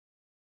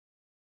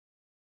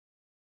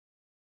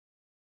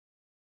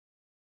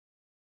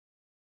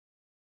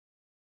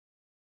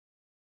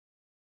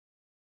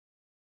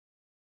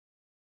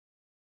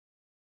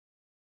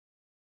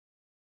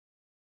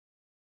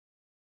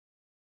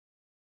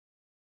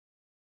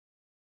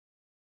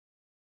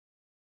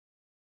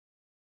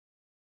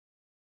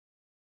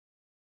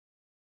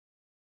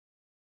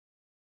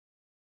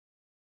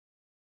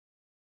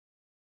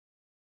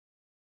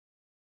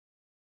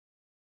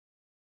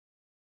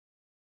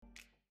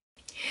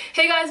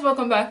Hey guys,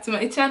 welcome back to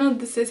my channel.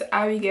 This is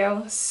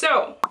Abigail.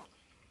 So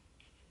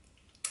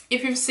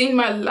if you've seen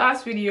my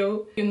last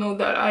video, you know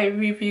that I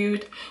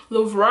reviewed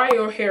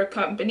Lovrio hair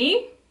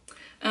company.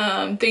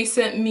 They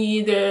sent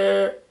me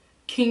their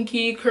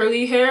kinky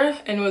curly hair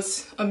and it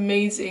was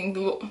amazing.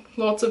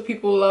 Lots of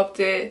people loved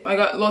it. I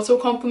got lots of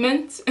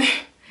compliments.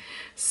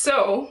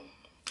 So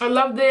I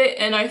loved it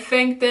and I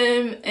thanked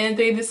them, and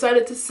they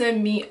decided to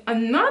send me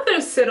another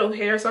set of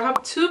hair. So I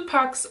have 2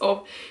 packs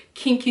of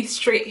kinky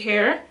straight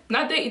hair,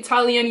 not the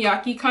Italian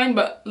Yaki kind,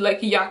 but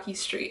like Yaki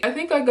straight. I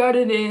think I got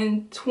it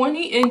in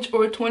 20"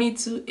 or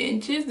 22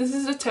 inches. This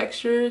is the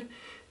texture.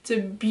 It's a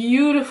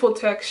beautiful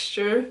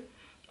texture.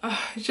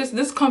 It's just,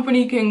 this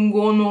company can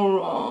go no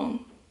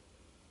wrong.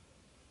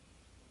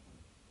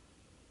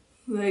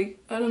 Like,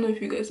 I don't know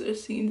if you guys are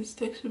seeing this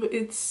texture, but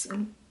it's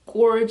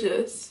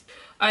gorgeous.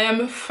 I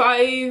am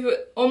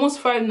almost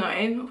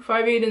 5'9",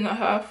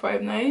 5'8.5",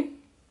 5'9".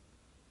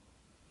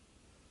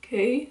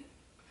 Okay,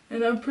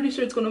 and I'm pretty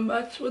sure it's gonna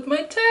match with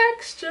my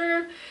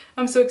texture.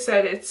 I'm so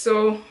excited.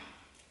 So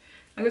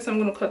I guess I'm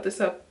gonna cut this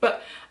up,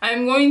 but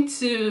I'm going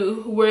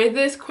to wear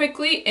this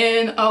quickly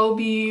and I'll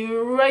be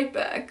right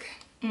back.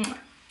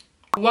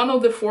 One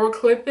of the 4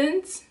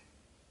 clip-ins,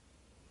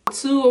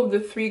 2 of the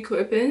 3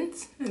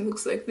 clip-ins. It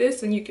looks like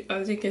this, and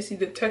as you can see,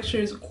 the texture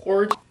is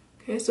gorgeous.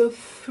 Okay, so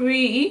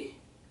 3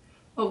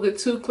 of the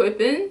 2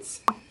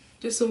 clip-ins,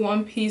 just a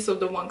 1 piece of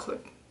the 1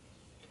 clip.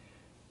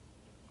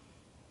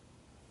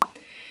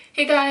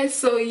 Hey guys,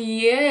 so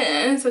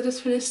yes, I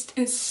just finished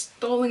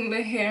installing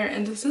the hair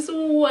and this is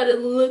what it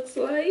looks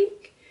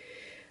like.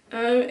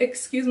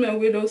 Excuse my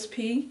widow's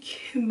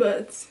peak,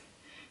 but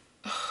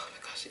oh my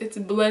gosh, it's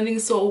blending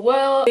so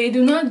well. They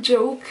do not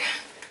joke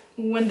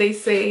when they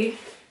say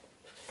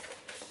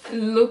it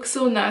looks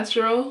so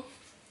natural.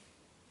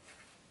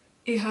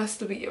 It has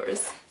to be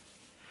yours.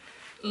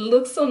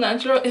 Looks so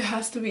natural, it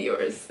has to be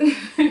yours.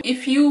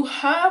 If you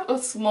have a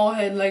small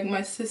head like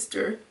my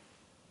sister,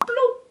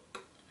 bloop,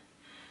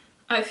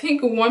 I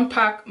think 1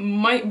 pack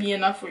might be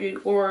enough for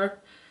you. Or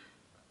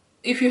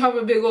if you have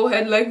a big old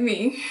head like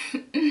me,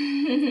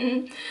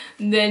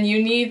 then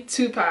you need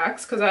 2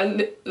 packs, because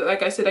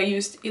like I said, I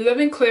used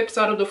 11 clips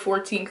out of the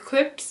 14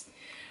 clips.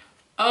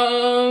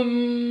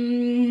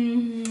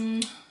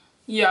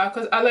 Yeah,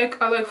 because I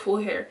like full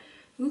hair.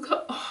 Look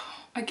how, oh,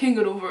 I can't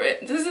get over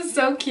it. This is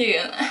so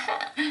cute.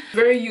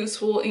 Very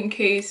useful in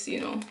case, you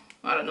know,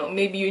 I don't know,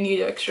 maybe you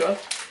need extra.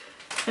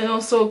 And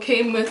also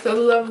came with a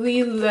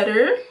lovely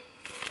letter.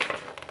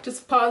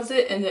 Just pause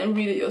it and then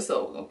read it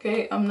yourself,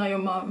 okay? I'm not your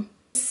mom.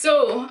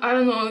 So I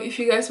don't know if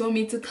you guys want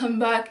me to come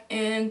back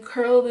and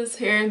curl this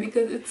hair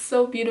because it's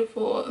so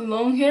beautiful.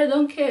 Long hair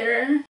don't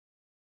care.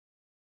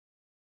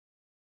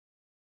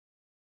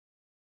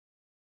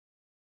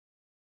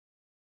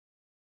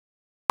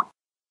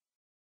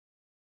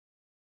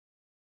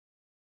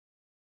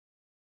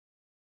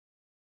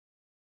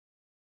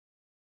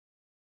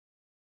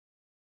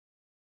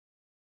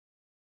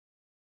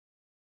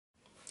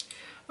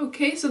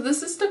 Okay, so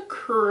this is the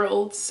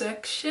curled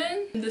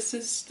section. This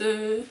is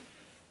the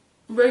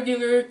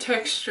regular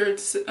textured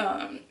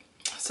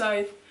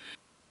side.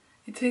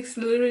 It takes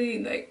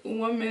literally like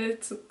 1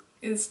 minute to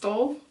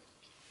install.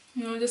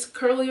 You know, just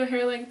curl your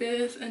hair like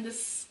this and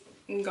just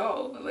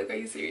go. Like, are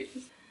you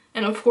serious?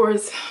 And of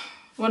course,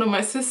 one of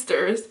my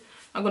sisters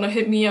are gonna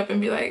hit me up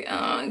and be like,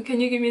 can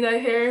you give me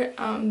that hair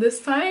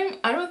this time?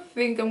 I don't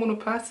think I'm gonna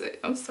pass it.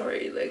 I'm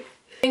sorry. Like,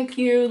 thank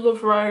you,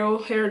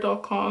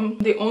 LovrioHair.com.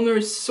 The owner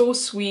is so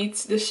sweet.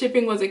 The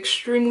shipping was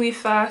extremely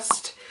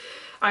fast.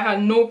 I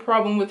had no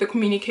problem with the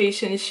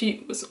communication.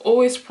 She was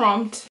always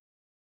prompt.